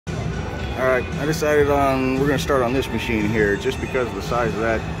Alright, I decided we're going to start on this machine here just because of the size of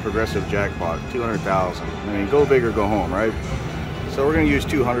that progressive jackpot, 200,000. I mean, go big or go home, right? So we're going to use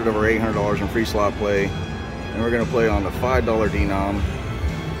 200 of our $800 in free slot play, and we're going to play on the $5 denom,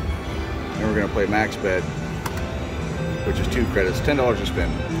 and we're going to play max bet, which is 2 credits, $10 a spin.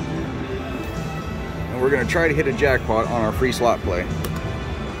 And we're going to try to hit a jackpot on our free slot play.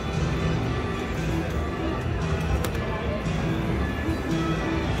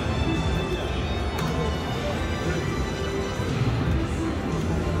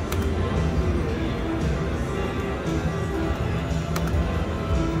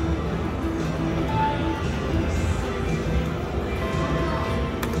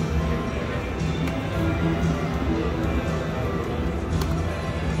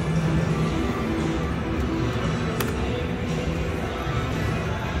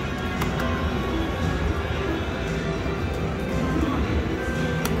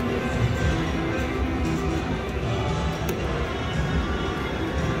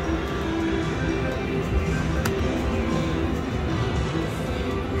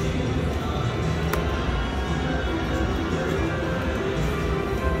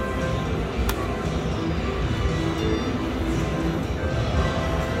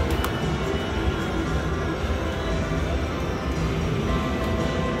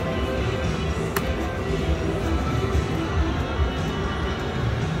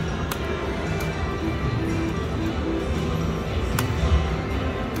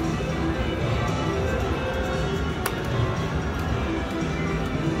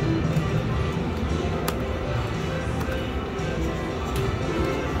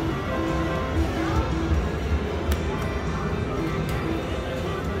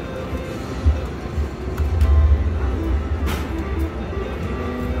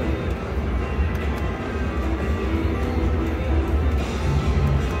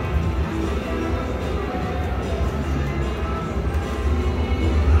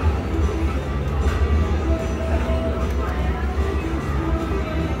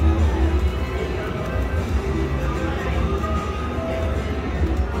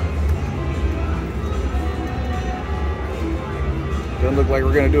 Doesn't look like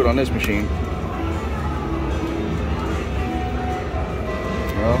we're going to do it on this machine.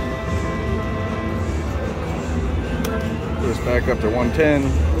 Well, put this back up to 110.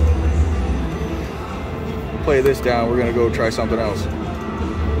 Play this down. We're going to go try something else.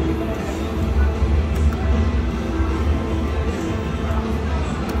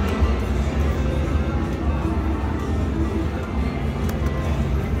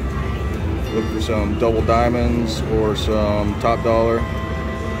 Look for some double diamonds or some top dollar.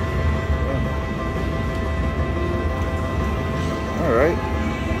 All right.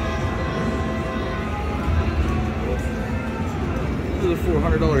 This is a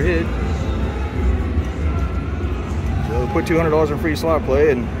 $400 hit. So we put $200 in free slot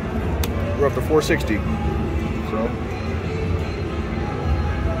play, and we're up to 460. So,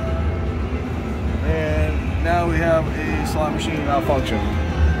 and now we have a slot machine malfunction.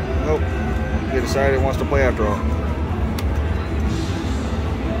 Nope. They decided it wants to play after all.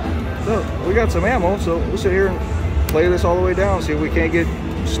 So we got some ammo, so we'll sit here and play this all the way down, see if we can't get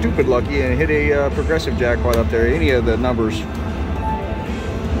stupid lucky and hit a progressive jackpot up there, any of the numbers.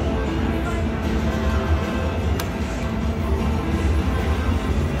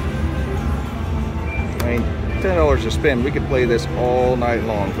 I mean, $10 a spin, we could play this all night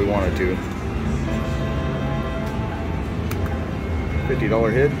long if we wanted to.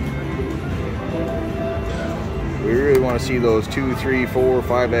 $50 hit. We really want to see those 2, 3, 4,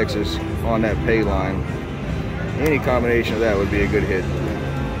 5 X's on that pay line. Any combination of that would be a good hit.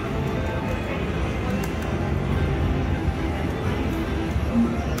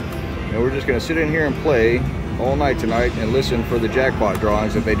 And we're just going to sit in here and play all night tonight and listen for the jackpot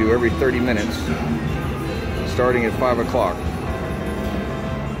drawings that they do every 30 minutes, starting at 5 o'clock.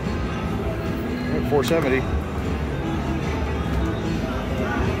 470.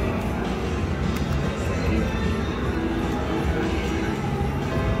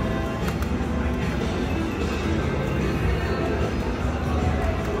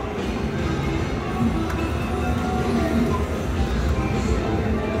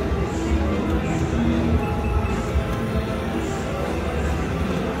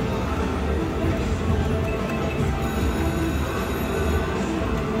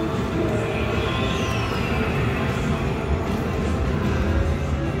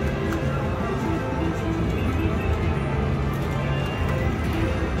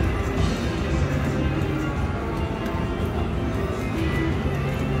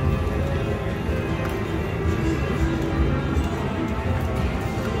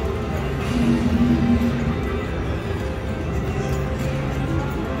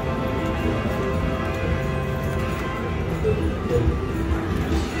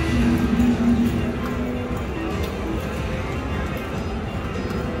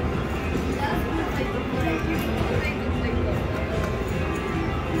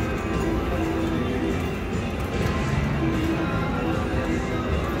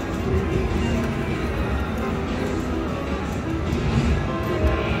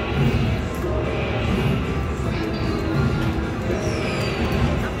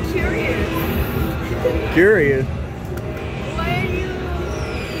 Curious.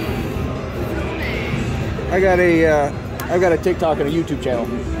 I've got a TikTok and a YouTube channel.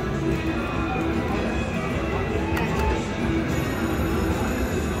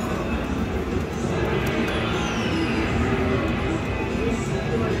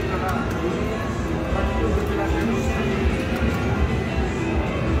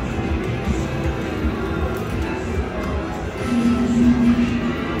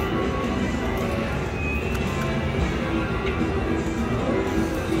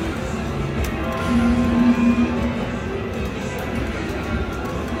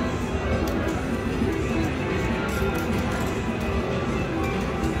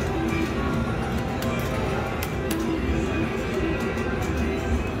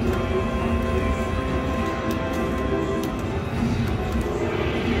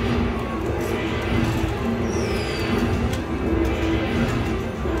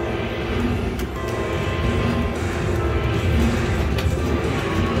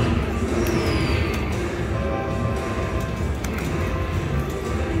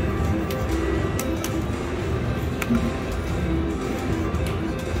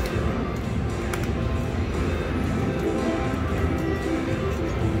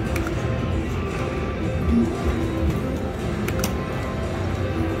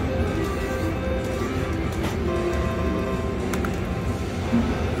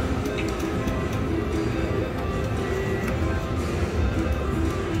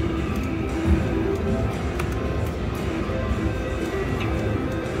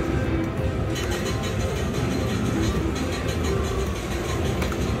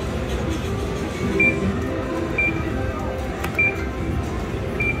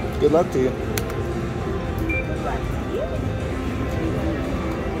 Good luck to you.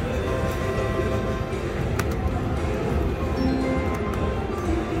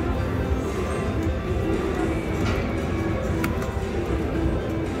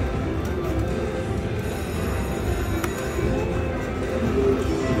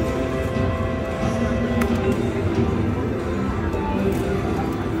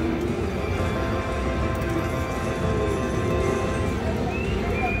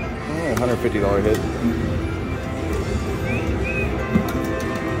 $150 hit.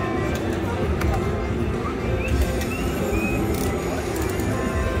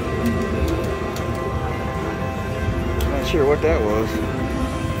 Not sure what that was.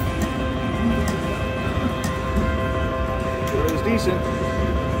 It was decent.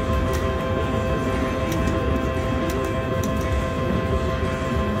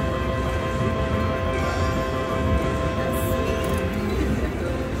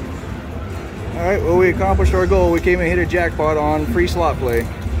 Alright, well, we accomplished our goal. We came and hit a jackpot on free slot play.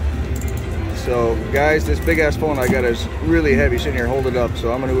 So, guys, this big ass phone I got is really heavy sitting here. Hold it up.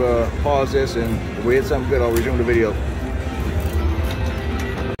 So, I'm going to pause this, and if we hit something good, I'll resume the video.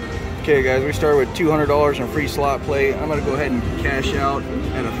 Okay, guys, we started with $200 on free slot play. I'm going to go ahead and cash out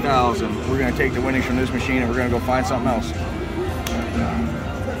at $1,000. We're going to take the winnings from this machine, and we're going to go find something else.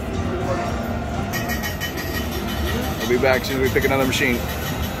 I'll be back as soon as we pick another machine.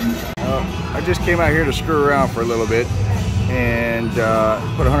 I just came out here to screw around for a little bit and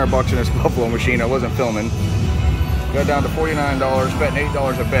put $100 in this Buffalo machine. I wasn't filming. Got down to $49, betting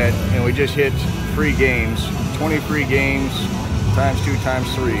 $8 a bet, and we just hit free games. 20 free games times 2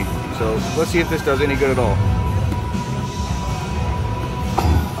 times 3. So let's see if this does any good at all.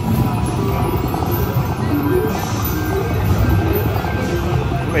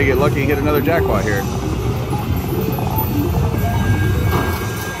 We may get lucky and hit another jackpot here.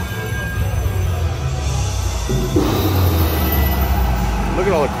 Look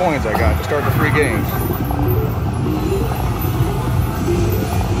at all the coins I got to start the free games.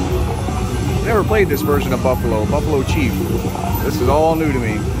 Never played this version of Buffalo Chief. This is all new to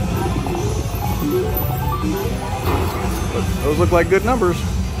me. But those look like good numbers.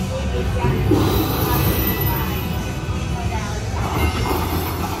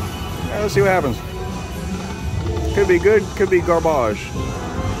 Yeah, let's see what happens. Could be good, could be garbage.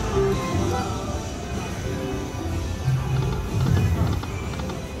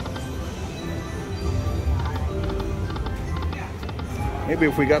 Maybe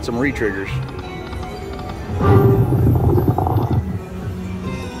if we got some re-triggers.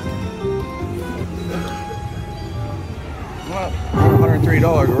 Well,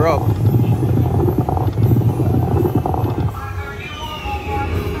 $103, we're up.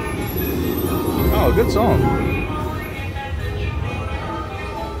 Oh, good song.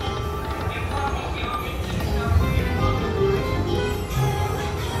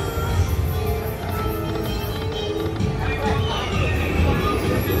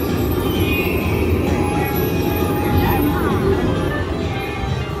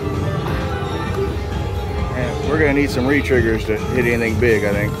 need some re-triggers to hit anything big,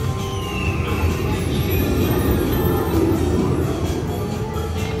 I think.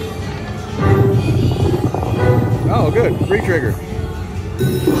 Oh, good. Re-trigger.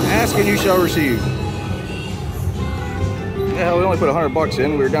 Ask and you shall receive. Yeah, we only put 100 bucks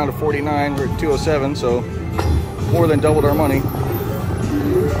in. We were down to 49. We're at 207, so more than doubled our money.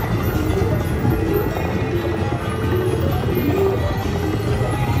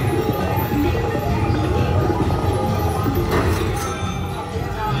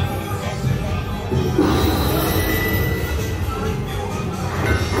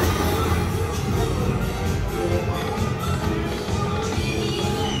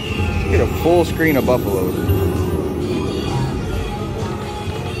 Get a full screen of buffaloes.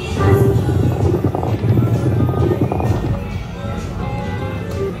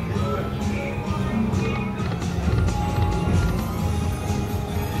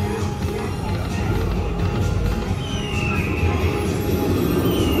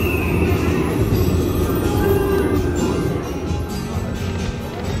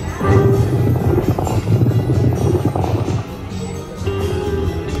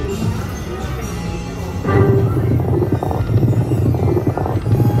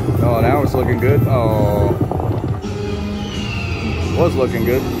 Looking good. Oh, was looking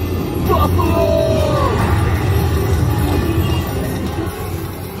good.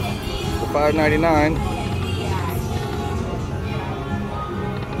 For $5.99.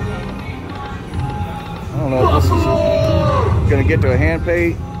 I don't know if this is gonna get to a hand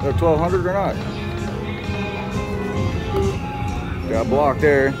pay of $1,200 or not. Got blocked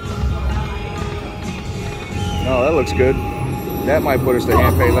there. No, that looks good. That might put us to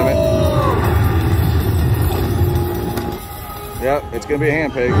hand pay limit. Yep, it's gonna be a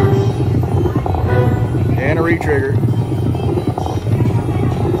hand pay. And a re-trigger.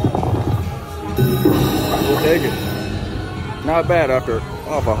 We'll take it. Not bad after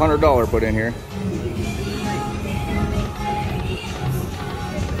off $100 put in here.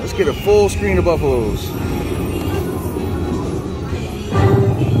 Let's get a full screen of buffaloes.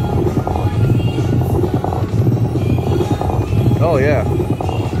 Oh yeah.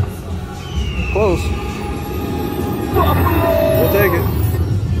 Close. We'll take it.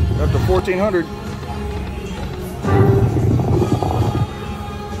 Up to 1,400.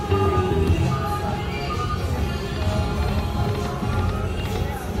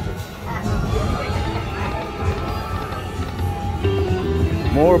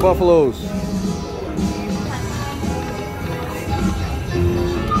 More buffaloes.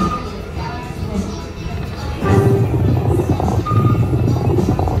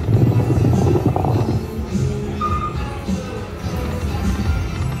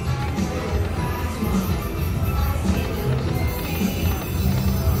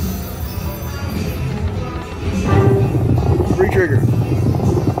 Trigger.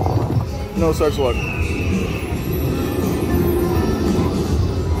 No such luck.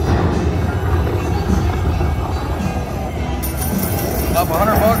 Up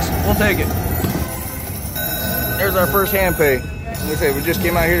 100 bucks, we'll take it. There's our first hand pay. Like I say, we just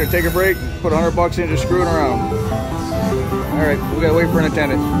came out here to take a break, put 100 bucks in, just screwing around. All right, we gotta wait for an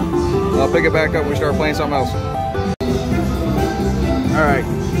attendant. I'll pick it back up when we start playing something else. All right,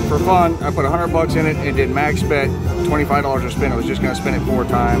 for fun, I put 100 bucks in it and did max bet $25 a spin. I was just gonna spin it 4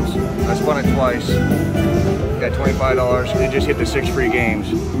 times. I spun it twice, got $25, and just hit the 6 free games.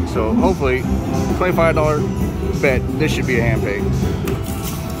 So hopefully, $25 bet, this should be a hand pay.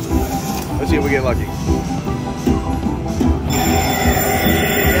 Let's see if we get lucky.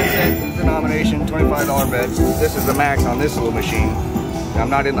 10-cent denomination, $25 bet. This is the max on this little machine. I'm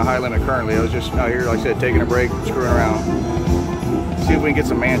not in the high limit currently. I was just out here, like I said, taking a break, screwing around. See if we can get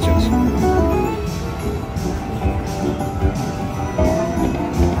some mansions.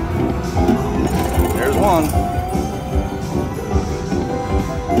 There's one.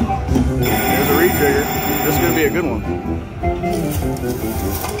 There's a re-trigger. This is going to be a good one.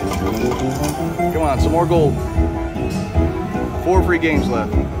 Come on, some more gold. 4 free games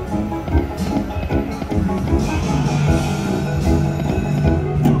left.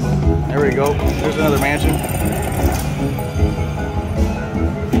 There we go. There's another mansion.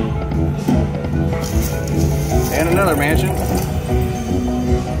 And another mansion.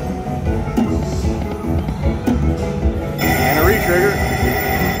 And a re-trigger.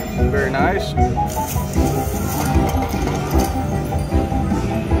 Very nice.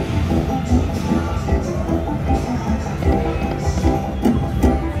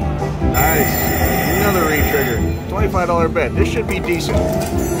 Nice. Another re-trigger. $25 bet. This should be decent.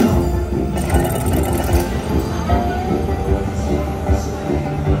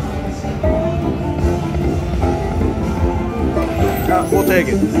 Yeah, we'll take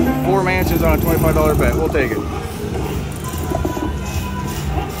it. 4 mansions on a $25 bet. We'll take it.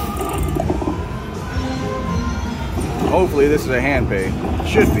 Hopefully this is a hand pay.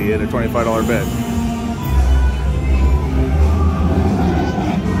 Should be at a $25 bet.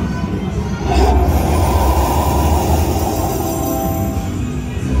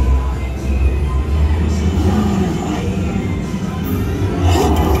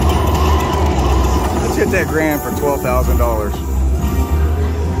 Let's hit that grand for $12,000.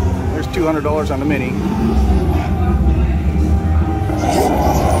 There's $200 on the mini.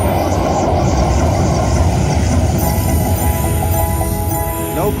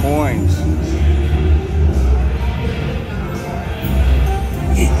 No coins.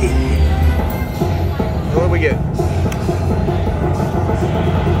 What did we get?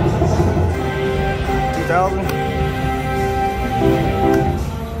 2,000?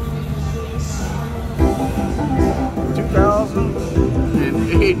 $2,008.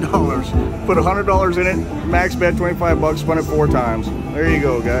 Put $100 in it, max bet 25 bucks, spun it 4 times. There you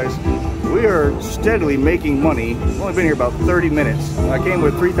go, guys. We are steadily making money. We've only been here about 30 minutes. I came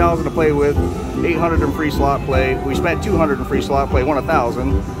with 3,000 to play with, 800 in free slot play. We spent 200 in free slot play, won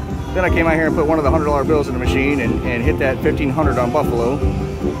 1,000. Then I came out here and put one of the $100 bills in the machine and hit that 1,500 on Buffalo.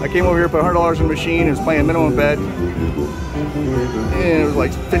 I came over here, put $100 in the machine, and was playing minimum bet. And it was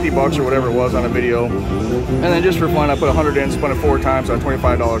like 50 bucks or whatever it was on a video. And then just for fun, I put 100 in, spun it 4 times on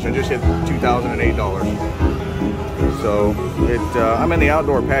 $25 and just hit $2,008. So I'm in the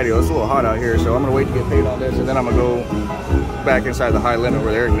outdoor patio. It's a little hot out here, so I'm gonna wait to get paid on this, and then I'm gonna go back inside the high limit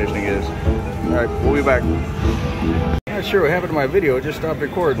where the air conditioning is. All right, we'll be back. Not sure what happened to my video. It just stopped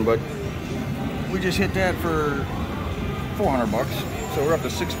recording, but we just hit that for 400 bucks. So we're up to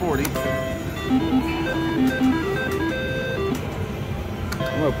 640.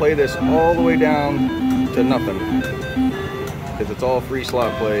 I'm gonna play this all the way down to nothing because it's all free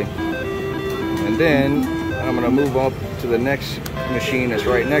slot play, and then I'm gonna move up to the next machine that's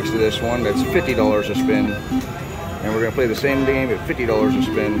right next to this one. That's $50 a spin, and we're gonna play the same game at $50 a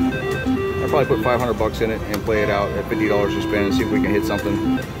spin. I'll probably put 500 bucks in it and play it out at $50 a spin and see if we can hit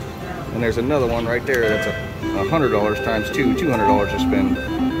something. And there's another one right there that's $100 times 2, $200 a spin.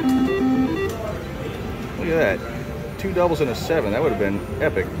 Look at that, 2 doubles and a 7. That would have been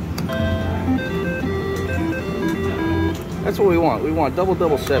epic. That's what we want. We want double,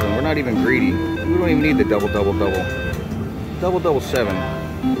 double, 7. We're not even greedy. We don't even need the double, double, double. Double, double, 7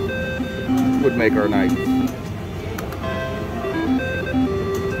 would make our night.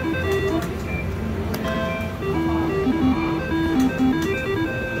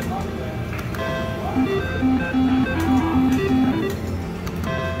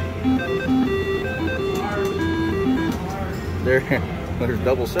 There's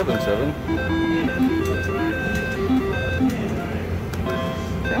double 7, 7.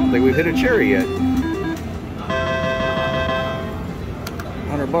 I don't think we've hit a cherry yet.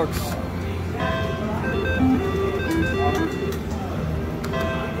 100 bucks.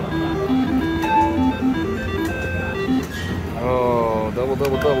 Oh, double,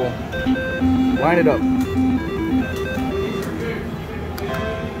 double, double. Line it up.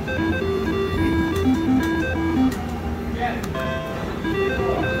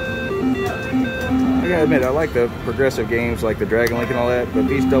 I gotta admit, I like the progressive games like the Dragon Link and all that, but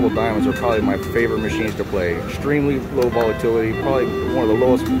these double diamonds are probably my favorite machines to play. Extremely low volatility, probably one of the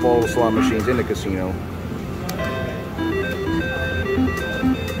lowest volatile slot machines in the casino.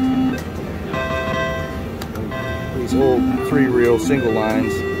 These old 3-reel single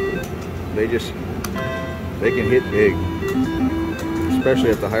lines, they can hit big,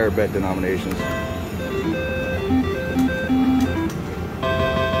 especially at the higher bet denominations.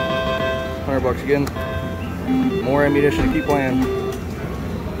 100 bucks again. More ammunition to keep playing.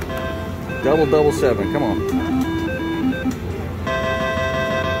 Double, double, 7. Come on.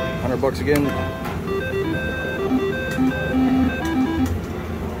 100 bucks again.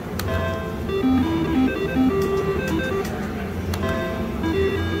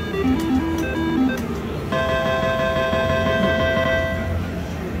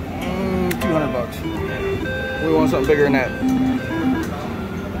 $200 bucks. We want something bigger than that.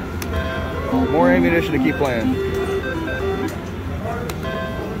 More ammunition to keep playing.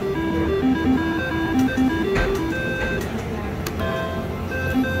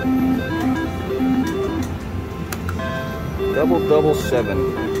 Double, double, 7.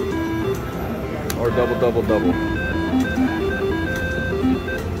 Or double, double, double.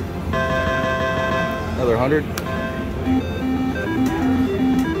 Another 100.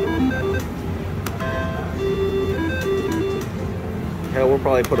 Hell, we'll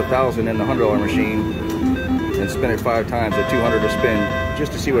probably put 1,000 in the $100 machine and spin it 5 times at 200 a spin,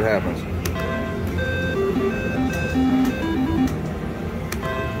 just to see what happens.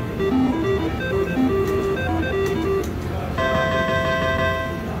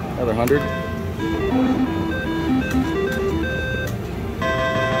 Another 100.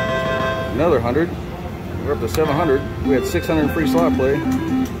 Another 100. We're up to 700. We had 600 free slot play.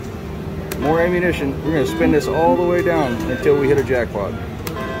 More ammunition. We're going to spin this all the way down until we hit a jackpot.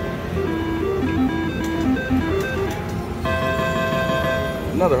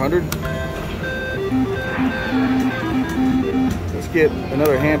 Another 100. Let's get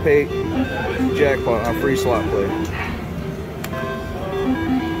another hand pay jackpot on free slot play.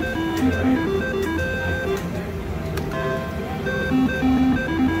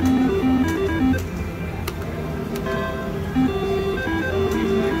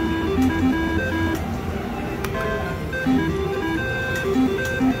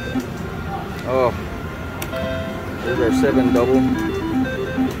 Oh, there's our 7 double.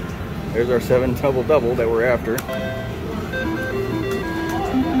 There's our 7 double that we're after.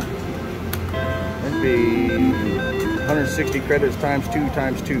 That'd be 160 credits times 2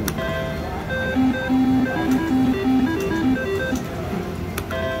 times 2.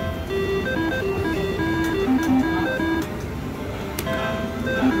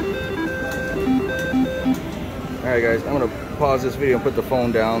 Alright guys, I'm going to pause this video and put the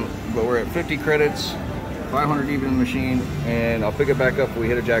phone down, but we're at 50 credits, 500 even in the machine, and I'll pick it back up if we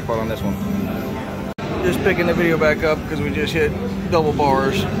hit a jackpot on this one. Just picking the video back up because we just hit double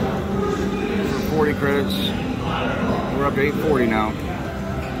bars for 40 credits. We're up to 840 now.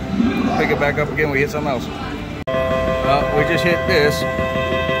 Pick it back up again, we hit something else. We just hit this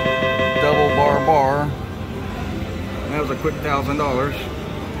double bar, and that was a quick $1,000.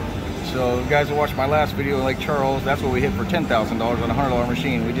 So guys that watched my last video in Lake Charles, that's what we hit for $10,000 on a $100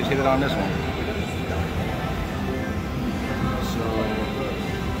 machine. We just hit it on this one. So,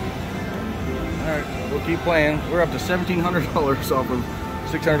 alright, we'll keep playing. We're up to $1,700 off of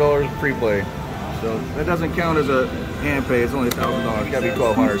 $600 free play. So that doesn't count as a hand pay, it's only $1,000. It's gotta be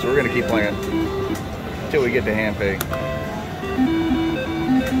 $1,200, so we're gonna keep playing until we get to hand pay.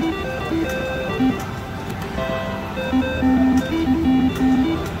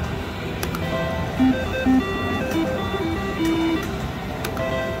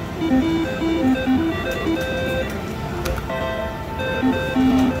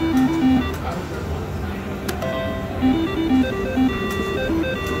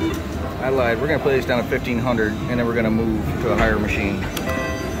 I lied. We're going to play this down to 1,500 and then we're going to move to a higher machine.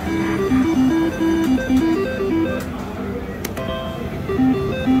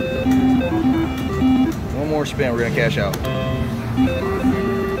 One more spin, we're going to cash out.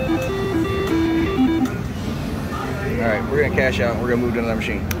 Alright, we're going to cash out and we're going to move to another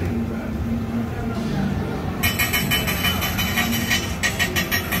machine.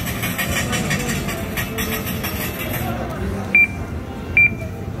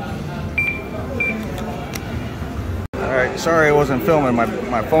 Alright, sorry I wasn't filming,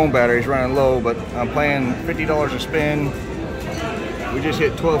 my phone battery's running low, but I'm playing $50 a spin. We just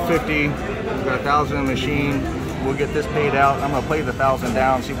hit $12.50, we've got 1,000 in the machine. We'll get this paid out. I'm going to play the 1,000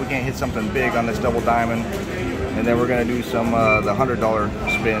 down, see if we can't hit something big on this double diamond. And then we're going to do some the $100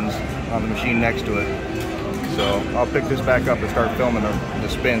 spins on the machine next to it. So I'll pick this back up and start filming the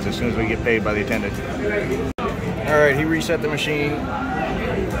spins as soon as we get paid by the attendant. Alright, he reset the machine.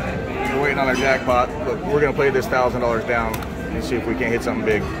 We're waiting on our jackpot, but we're going to play this $1,000 down and see if we can't hit something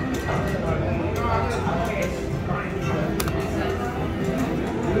big.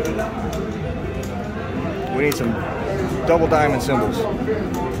 We need some double diamond symbols.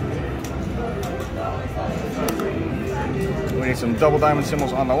 We need some double diamond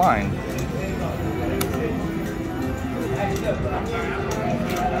symbols on the line.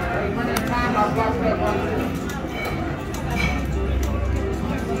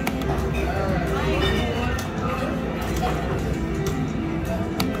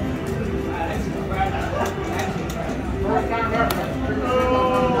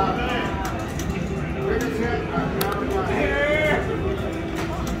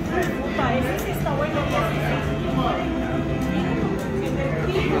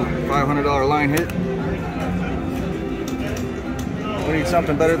 $500 line hit. We need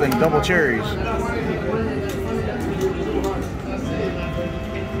something better than double cherries.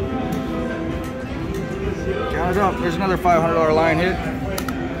 Count it up. There's another $500 line hit.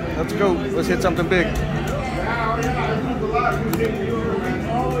 Let's go. Let's hit something big.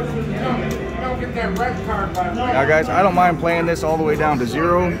 Now guys, I don't mind playing this all the way down to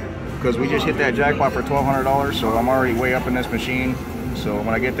 0 because we just hit that jackpot for $1,200, so I'm already way up in this machine. So when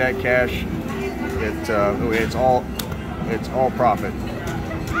I get that cash, it's all profit.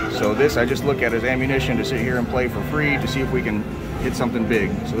 So this I just look at as ammunition to sit here and play for free to see if we can hit something big.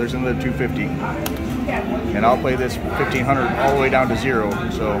 So there's another 250, and I'll play this 1500 all the way down to 0.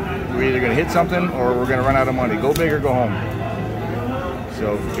 So we're either going to hit something or we're going to run out of money. Go big or go home.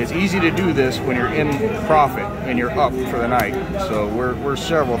 So it's easy to do this when you're in profit and you're up for the night. So we're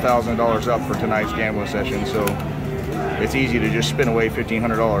several $1,000s up for tonight's gambling session. So it's easy to just spin away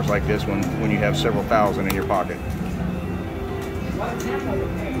 $1,500 like this when you have several thousand in your pocket.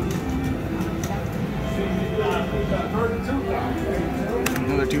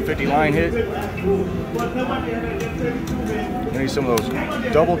 Another 250 line hit. Maybe some of those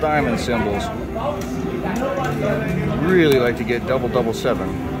double diamond symbols. Really like to get double 7.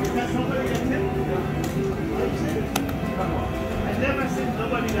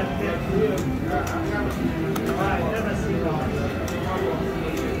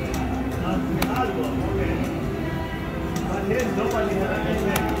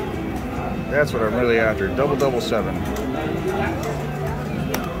 That's what I'm really after, double 7.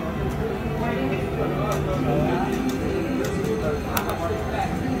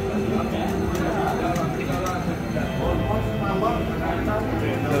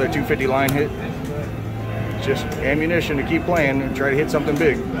 Another 250 line hit. Just ammunition to keep playing and try to hit something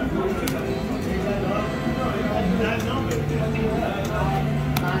big.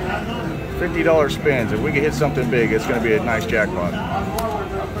 $50 spins. If we can hit something big, it's going to be a nice jackpot.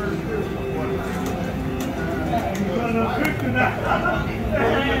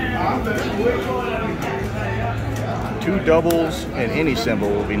 Two doubles and any symbol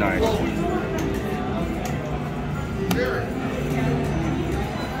will be nice.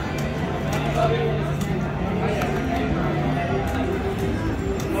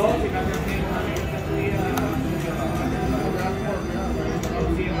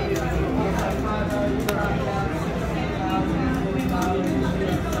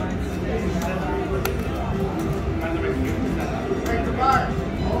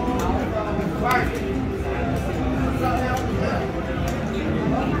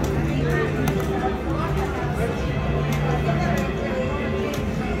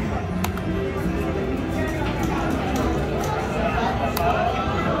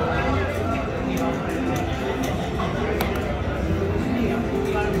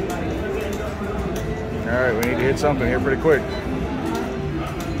 Alright, we need to hit something here pretty quick.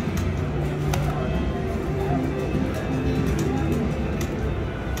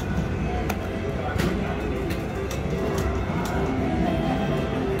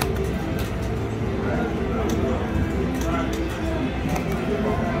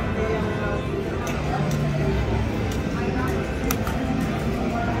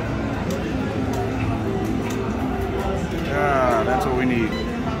 Ah, that's what we need.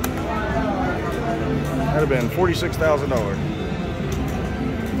 That'd have been $46,000.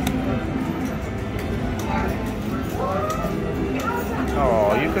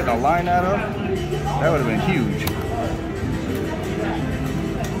 Oh, you couldn't have lined that up? That would have been huge.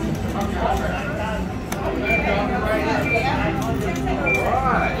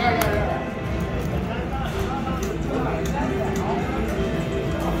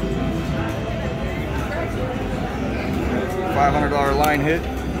 $500 line hit.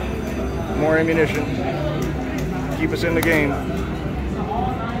 More ammunition. Keep us in the game.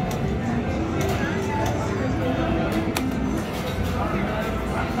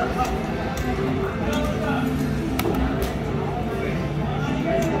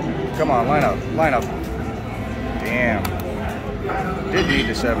 Come on, line up, line up. Damn. Did need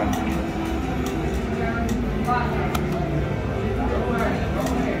the 7.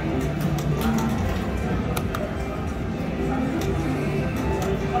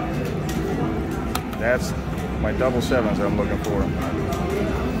 That's my double 7s I'm looking for.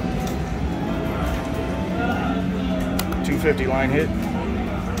 250 line hit.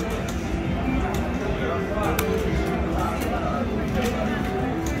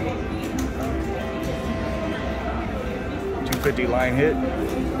 $250 line hit.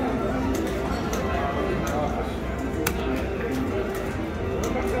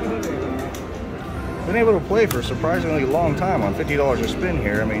 Been able to play for a surprisingly long time on $50 a spin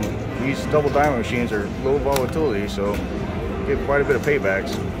here. I mean, these double diamond machines are low volatility, so you get quite a bit of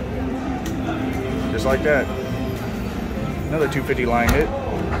paybacks. Just like that. Another 250 line hit.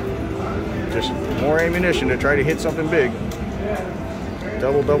 Just more ammunition to try to hit something big.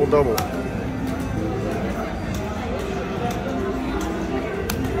 Double, double, double.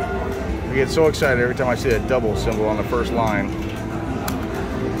 I get so excited every time I see that double symbol on the first line.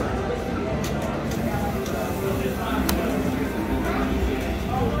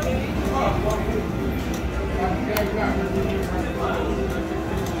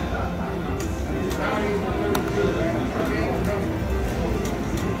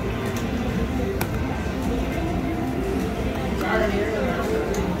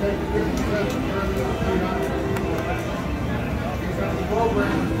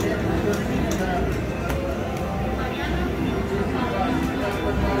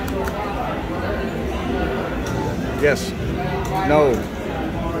 Yes. No.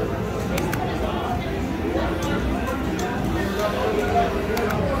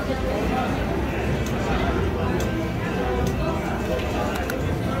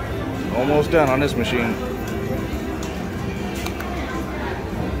 Almost done on this machine.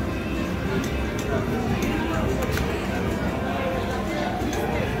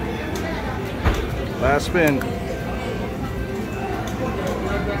 Last spin.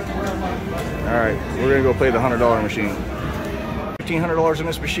 Alright, we're gonna go play the $100 machine. $1,500 in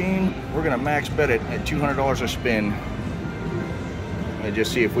this machine. We're gonna max bet it at $200 a spin. And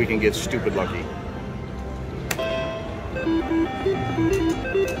just see if we can get stupid lucky.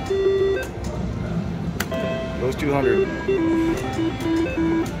 Goes 200.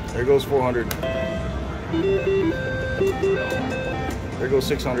 There goes 400. There goes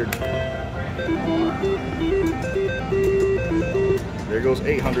 600. There goes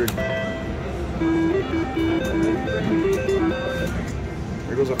 800.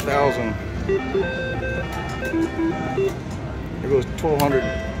 There goes 1,000. There goes 1,200.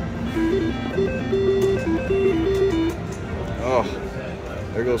 Oh,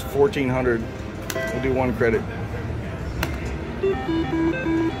 there goes 1,400. We'll do one credit.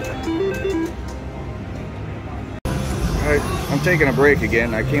 Alright, I'm taking a break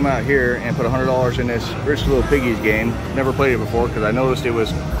again. I came out here and put $100 in this Rich Little Piggies game. Never played it before because I noticed it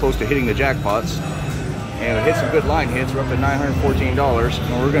was close to hitting the jackpots. And it hit some good line hits. We're up to $914.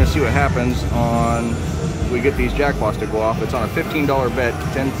 And we're going to see what happens on we get these jackpots to go off. It's on a $15 bet,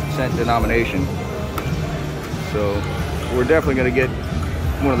 10-cent denomination. So we're definitely going to get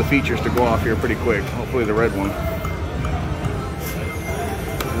one of the features to go off here pretty quick. Hopefully the red one.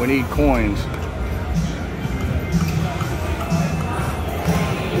 We need coins.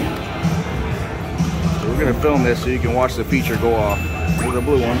 So we're going to film this so you can watch the feature go off. Here's the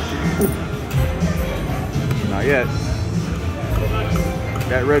blue one. Not yet.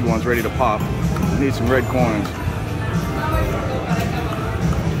 That red one's ready to pop. We need some red coins.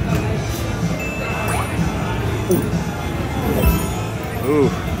 Ooh.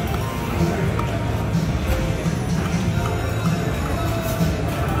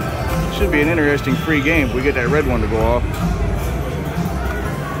 Should be an interesting free game if we get that red one to go off.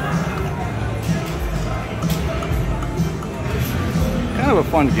 Kind of a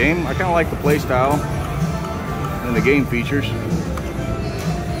fun game. I kind of like the play style and the game features.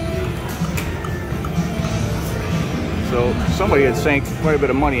 So somebody had sank quite a bit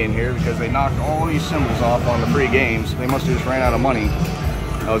of money in here because they knocked all these symbols off on the free games. They must have just ran out of money.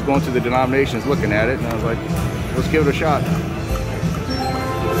 I was going through the denominations looking at it and I was like, let's give it a shot.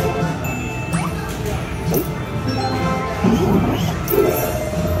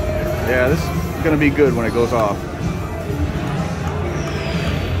 Yeah, this is going to be good when it goes off.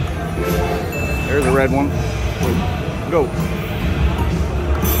 There's a red one. Go.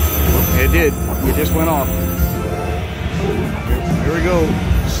 It did. It just went off. Here we go.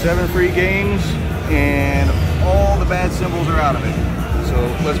 7 free games and all the bad symbols are out of it. So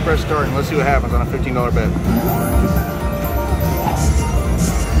let's press start and let's see what happens on a $15 bet.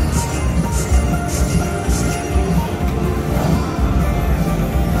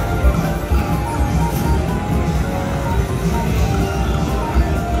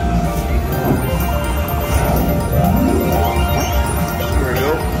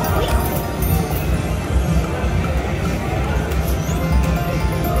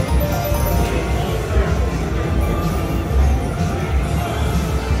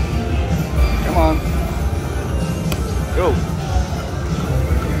 Go.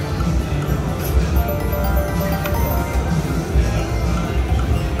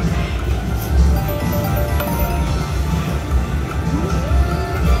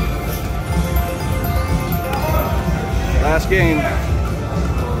 Last game.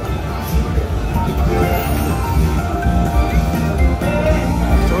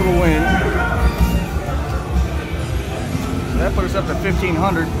 Total win. So that put us up to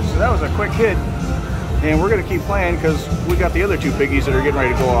 1,500. So that was a quick hit. And we're going to keep playing because we got the other 2 piggies that are getting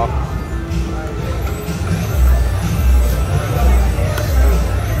ready to go off.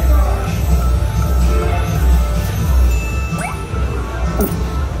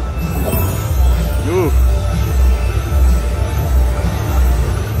 Ooh.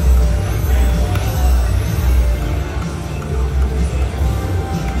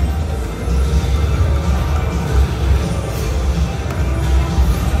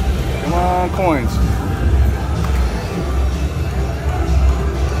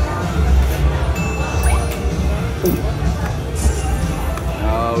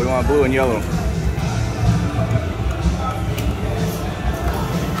 we want blue and yellow.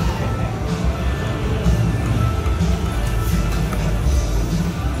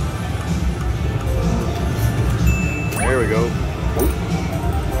 There we go.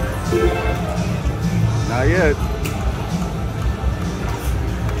 Not yet.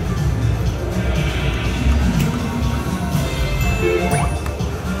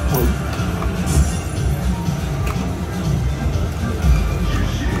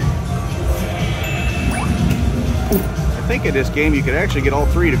 I think in this game you could actually get all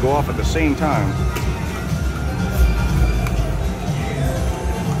three to go off at the same time.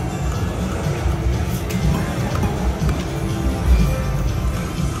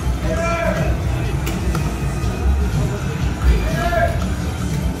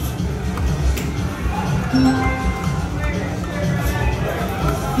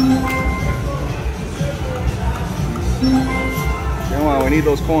 Come on, we need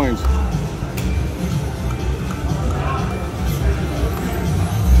those coins.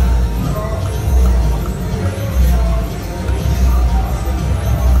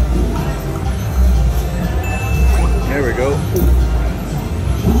 There we go.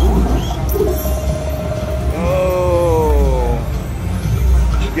 Oh,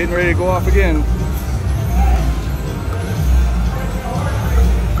 she's getting ready to go off again.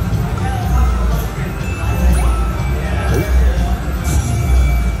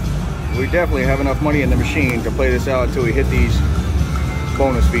 We definitely have enough money in the machine to play this out until we hit these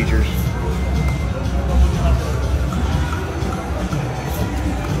bonus features.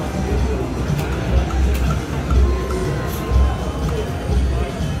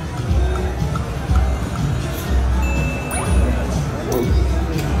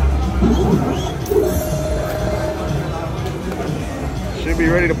 Should be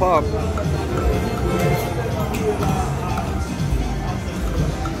ready to pop.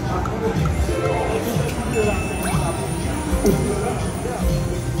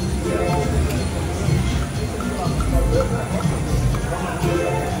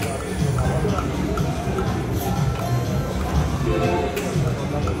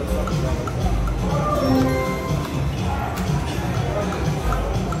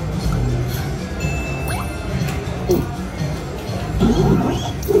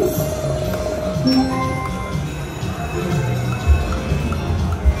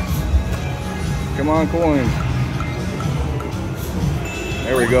 Come on, coins.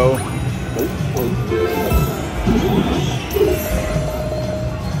 There we go.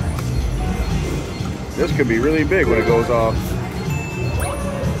 This could be really big when it goes off.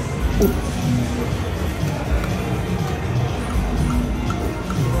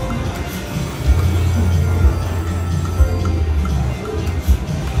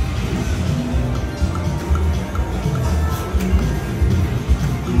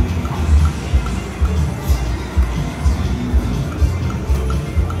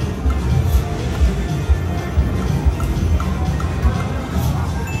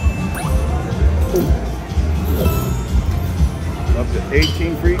 Up to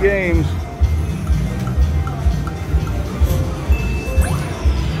 18 free games.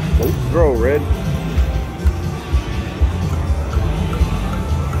 Throw, red.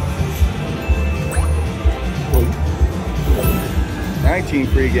 $19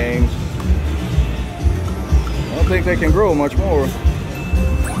 free games. I don't think they can grow much more.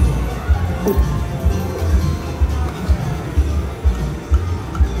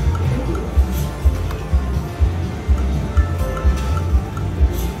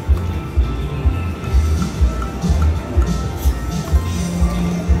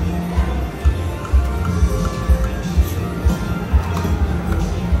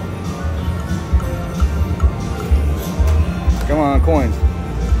 Come on, coins.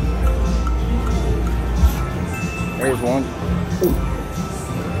 There's one.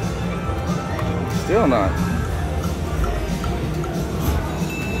 Still not.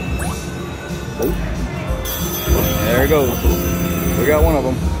 There it goes. We got one of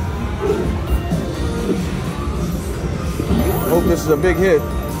them. Hope this is a big hit.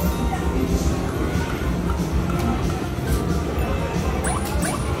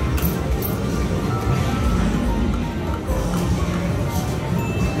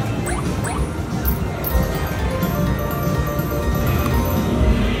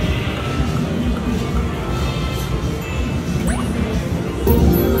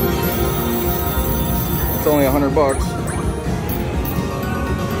 It's only $100.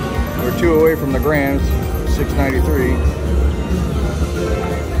 We're 2 away from the grand, $6.93.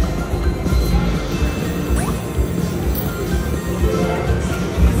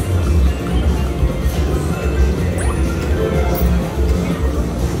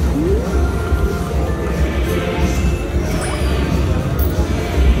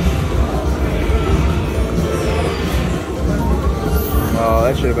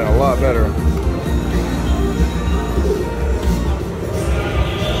 should have been a lot better.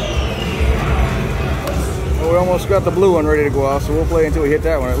 Well, we almost got the blue one ready to go off, so we'll play until we hit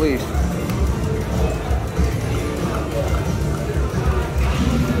that one at least.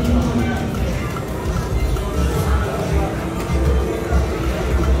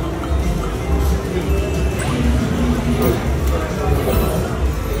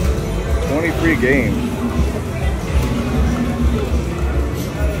 Free games.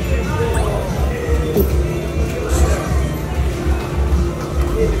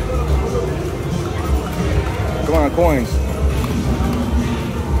 Come on, coins.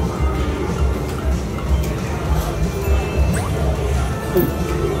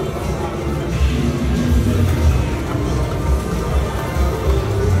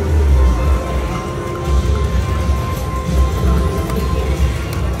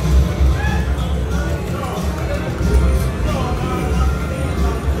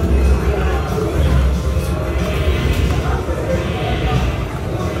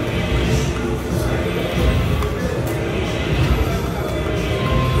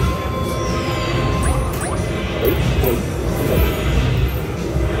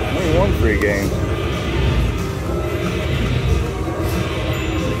 Free games.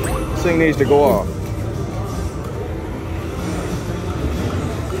 This thing needs to go off.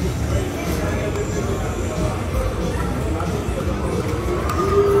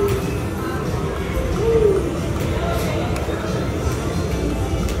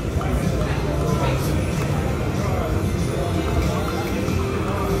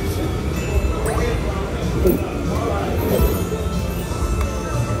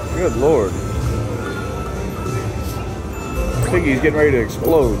 Good Lord. Piggy's getting ready to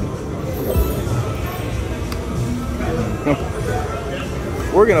explode.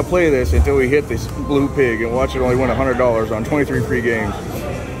 We're going to play this until we hit this blue pig and watch it only win $100 on 23 free games.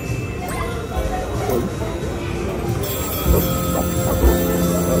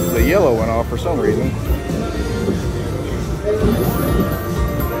 The yellow went off for some reason.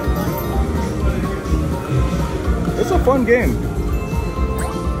 It's a fun game.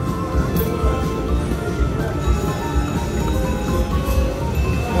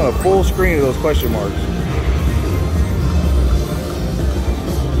 I want a full screen of those question marks.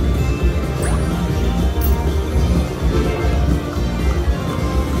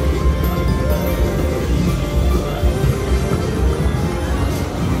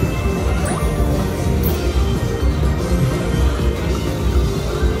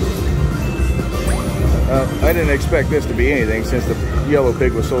 I didn't expect this to be anything since the yellow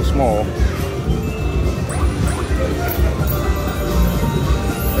pig was so small.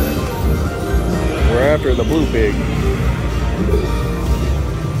 We're after the blue pig.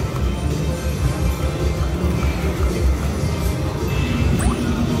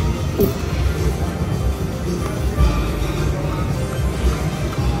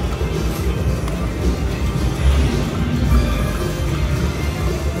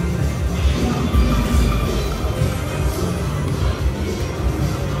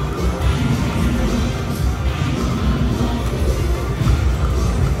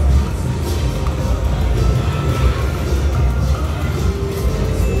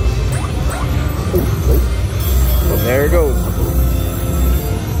 There it goes.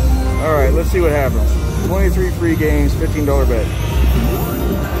 All right, let's see what happens. 23 free games, $15 bet.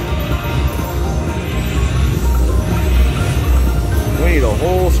 We need a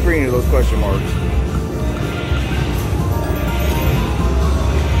whole screen of those question marks.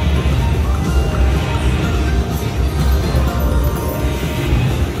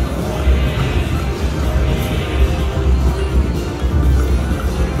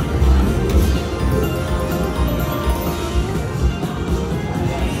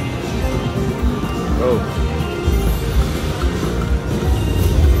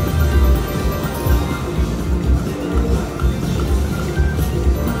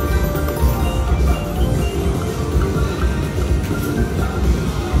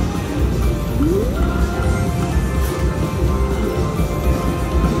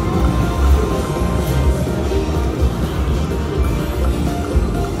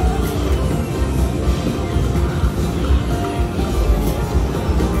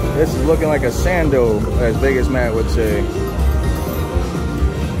 This is looking like a sando, as Vegas Matt would say.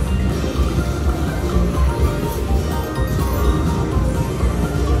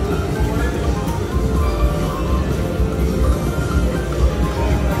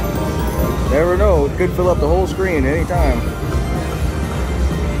 Never know, it could fill up the whole screen anytime.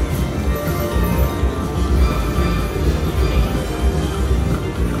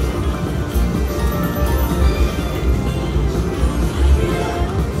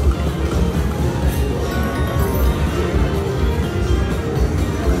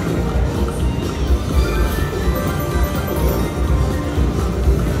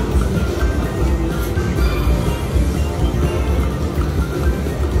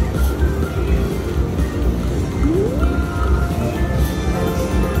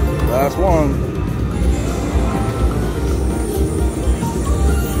 Last one.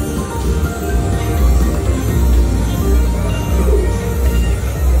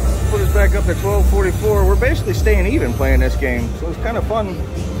 Put us back up to 1244. We're basically staying even playing this game, so it's kind of fun.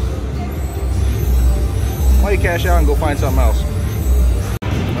 Why don't you cash out and go find something else?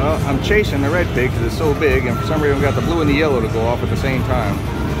 Well, I'm chasing the red pig because it's so big, and for some reason we got the blue and the yellow to go off at the same time.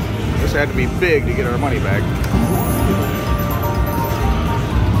 This had to be big to get our money back.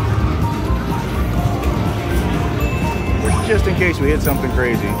 Just in case we hit something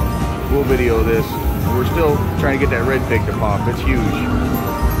crazy, we'll video this. We're still trying to get that red pig to pop. It's huge.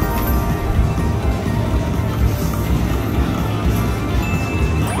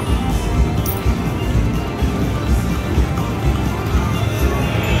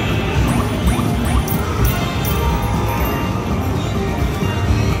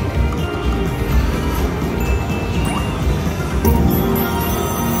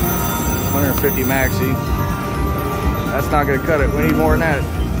 $150 maxi. That's not going to cut it. We need more than that.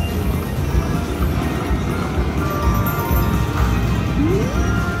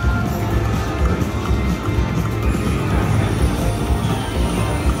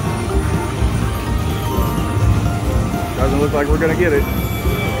 Doesn't look like we're going to get it.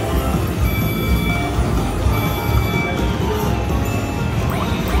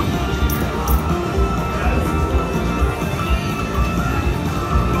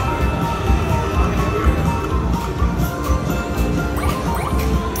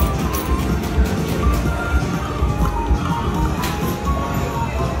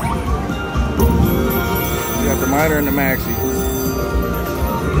 Minor and the maxi.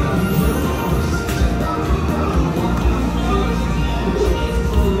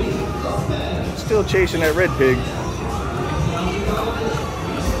 Still chasing that red pig.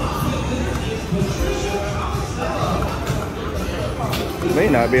 May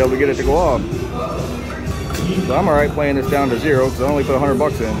not be able to get it to go off. So I'm alright playing this down to 0 because I only put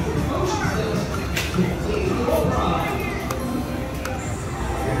 $100 in.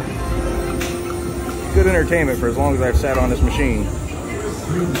 Good entertainment for as long as I've sat on this machine.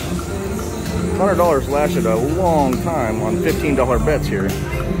 $100 lasted a long time on $15 bets here.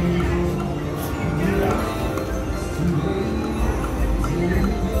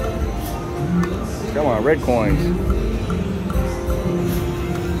 Come on, red coins.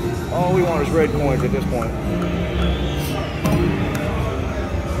 All we want is red coins at this point.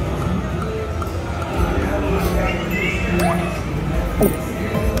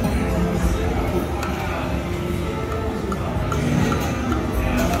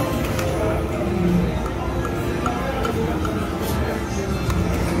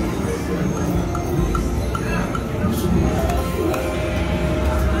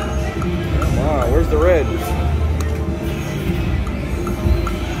 Where's the red?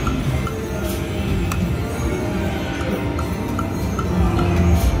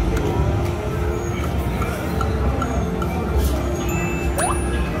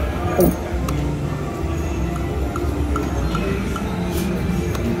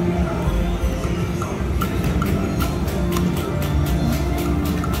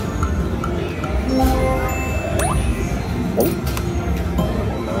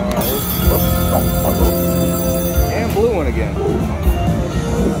 And blue one again.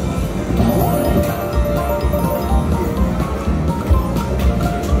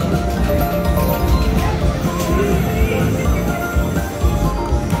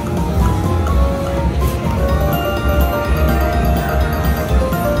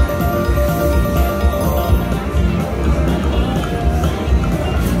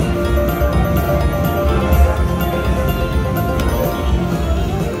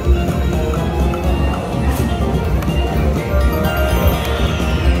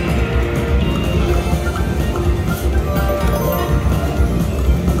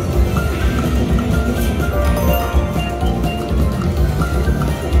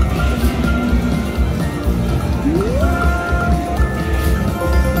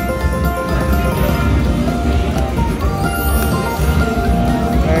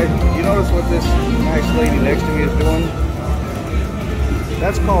 Lady next to me is doing.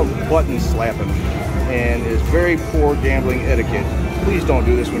 That's called button slapping and is very poor gambling etiquette. Please don't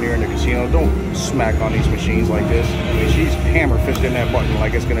do this when you're in the casino. Don't smack on these machines like this. I mean, she's hammer fisting that button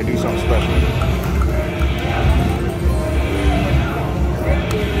like it's going to do something special.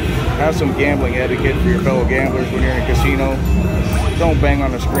 Have some gambling etiquette for your fellow gamblers when you're in a casino. Don't bang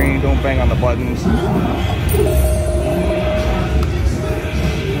on the screen. Don't bang on the buttons.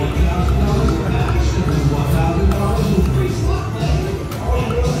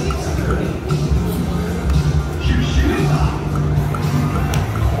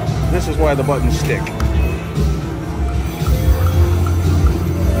 This is why the buttons stick.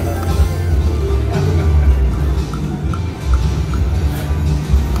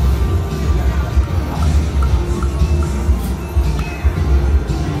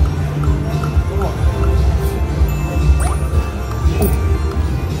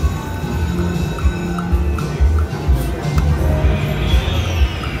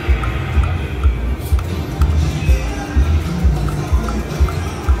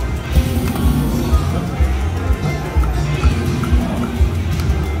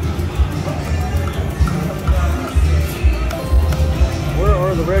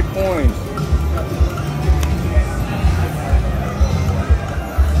 The red coins.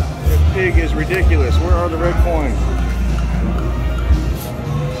 This pig is ridiculous. Where are the red coins?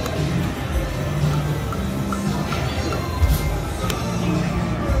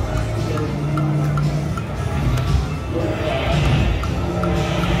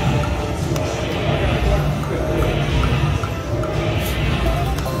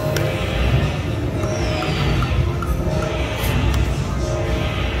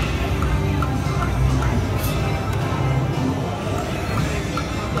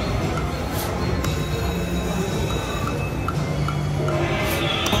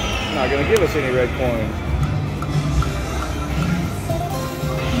 Not gonna give us any red coins.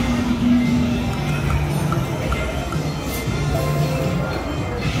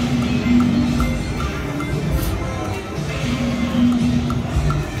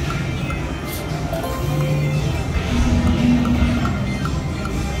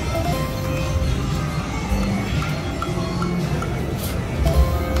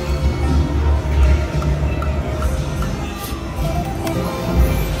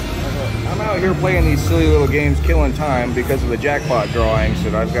 Here playing these silly little games, killing time because of the jackpot drawings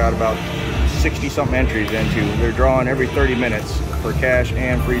that I've got about 60 something entries into. They're drawing every 30 minutes for cash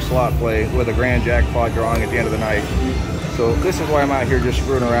and free slot play with a grand jackpot drawing at the end of the night. So this is why I'm out here just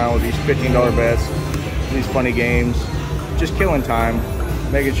screwing around with these $15 bets, these funny games, just killing time,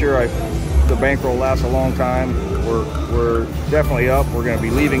 making sure the bankroll lasts a long time. We're definitely up. We're going to be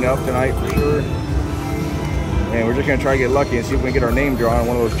leaving up tonight for sure. And we're just going to try to get lucky and see if we can get our name drawn on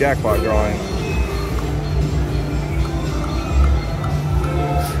one of those jackpot drawings.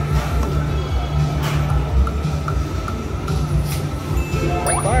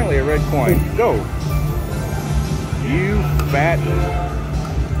 Finally, a red coin. Go! You fat...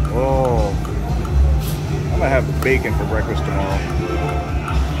 Oh. I'm going to have bacon for breakfast tomorrow.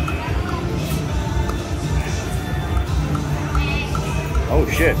 Oh,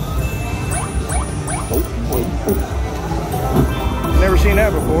 shit. Never seen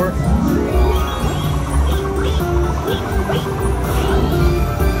that before.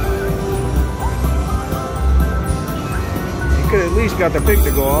 You could at least got the pig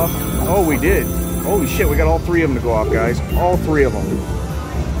to go off. Oh, we did. Holy shit, we got all three of them to go off, guys. All three of them.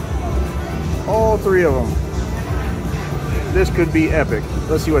 All three of them. This could be epic.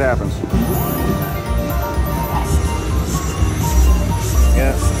 Let's see what happens.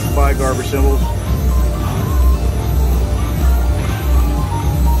 Yeah, buy garbage symbols.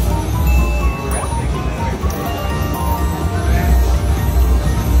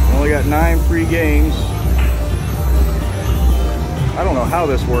 Only got 9 free games. I don't know how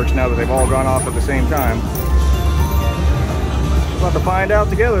this works now that they've all gone off at the same time. We're about to find out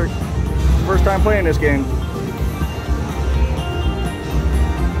together. First time playing this game.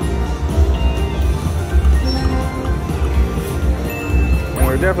 And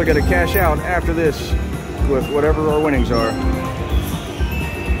we're definitely going to cash out after this with whatever our winnings are.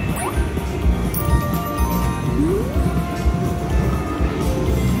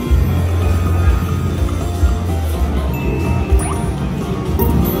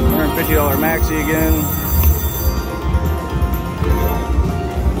 $50 maxi again.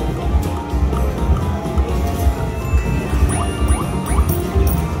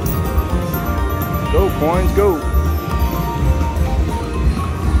 Go coins, go.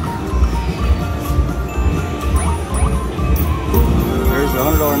 There's the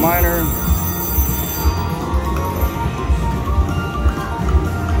 $100 minor.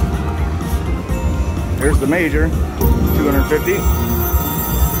 There's the major, 250.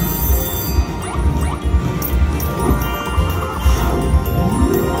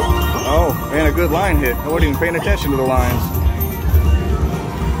 Oh, and a good line hit. I wasn't even paying attention to the lines.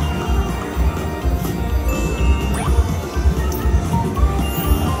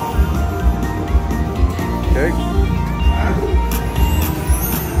 Okay.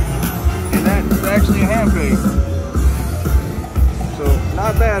 And that's actually a hand pay. So,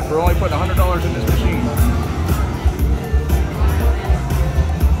 not bad for only putting $100 in this machine.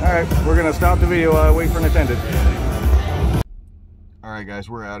 right, we're gonna stop the video, wait for an attendant. All right, guys,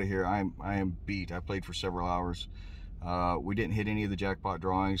 we're out of here. I am beat. I played for several hours. We didn't hit any of the jackpot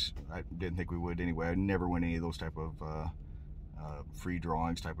drawings. I didn't think we would anyway. I never win any of those type of free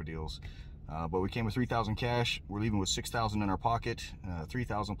drawings type of deals. But we came with 3,000 cash. We're leaving with 6,000 in our pocket.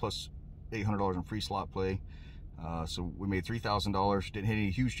 3,000 plus $800 in free slot play. So we made $3,000. Didn't hit any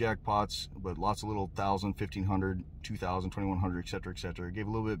huge jackpots, but lots of little 1,000, 1,500, 2,000, 2,100, etc., etc. Gave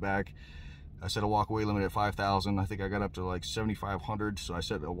a little bit back. I set a walkaway limit at 5,000. I think I got up to like 7,500, so I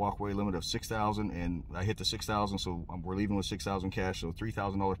set a walkaway limit of 6,000, and I hit the 6,000. So we're leaving with 6,000 cash. So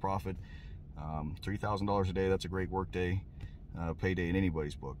 $3,000 profit. $3,000 a day. That's a great work day, payday in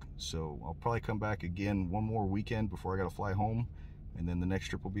anybody's book. So I'll probably come back again one more weekend before I got to fly home, and then the next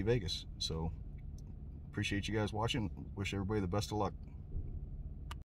trip will be Vegas. So appreciate you guys watching. Wish everybody the best of luck.